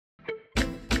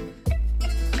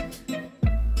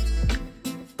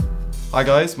Hi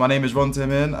guys, my name is Ron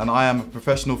Timehin and I am a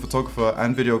professional photographer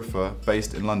and videographer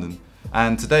based in London.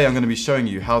 And today I'm going to be showing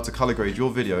you how to color grade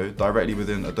your video directly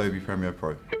within Adobe Premiere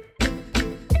Pro.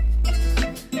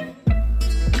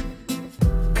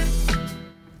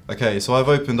 Okay, so I've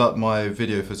opened up my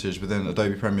video footage within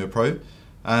Adobe Premiere Pro,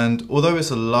 and although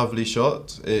it's a lovely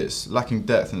shot, it's lacking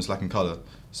depth and it's lacking color.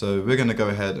 So we're going to go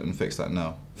ahead and fix that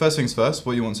now. First things first,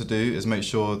 what you want to do is make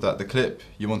sure that the clip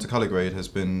you want to color grade has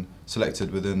been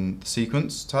selected within the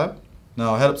Sequence tab.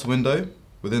 Now head up to Window,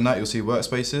 within that you'll see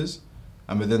Workspaces,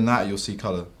 and within that you'll see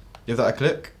Color. Give that a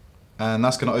click, and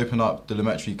that's going to open up the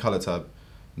Lumetri Color tab.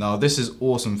 Now this is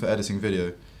awesome for editing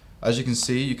video. As you can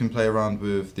see, you can play around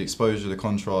with the exposure, the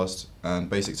contrast, and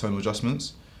basic tonal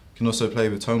adjustments. You can also play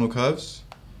with tonal curves,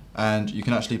 and you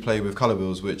can actually play with color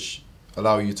wheels, which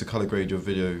allow you to color grade your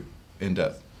video in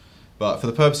depth. But for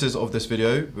the purposes of this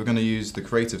video, we're going to use the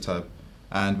Creative tab,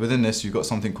 and within this you've got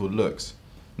something called Looks.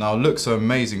 Now looks are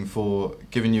amazing for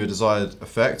giving you a desired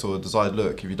effect or a desired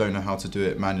look if you don't know how to do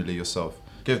it manually yourself.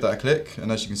 Give that a click,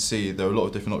 and as you can see there are a lot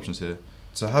of different options here.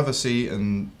 So have a seat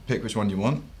and pick which one you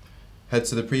want. Head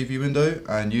to the preview window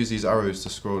and use these arrows to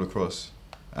scroll across,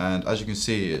 and as you can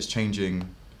see it's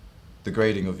changing the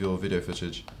grading of your video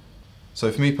footage. So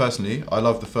for me personally, I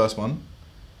love the first one.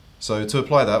 So to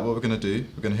apply that, what we're going to do,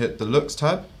 we're going to hit the Looks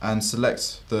tab and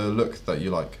select the look that you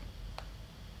like.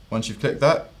 Once you've clicked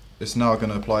that, it's now going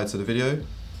to apply to the video.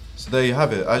 So there you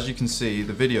have it. As you can see,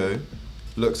 the video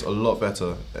looks a lot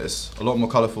better. It's a lot more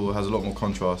colourful, has a lot more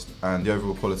contrast, and the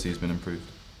overall quality has been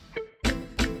improved.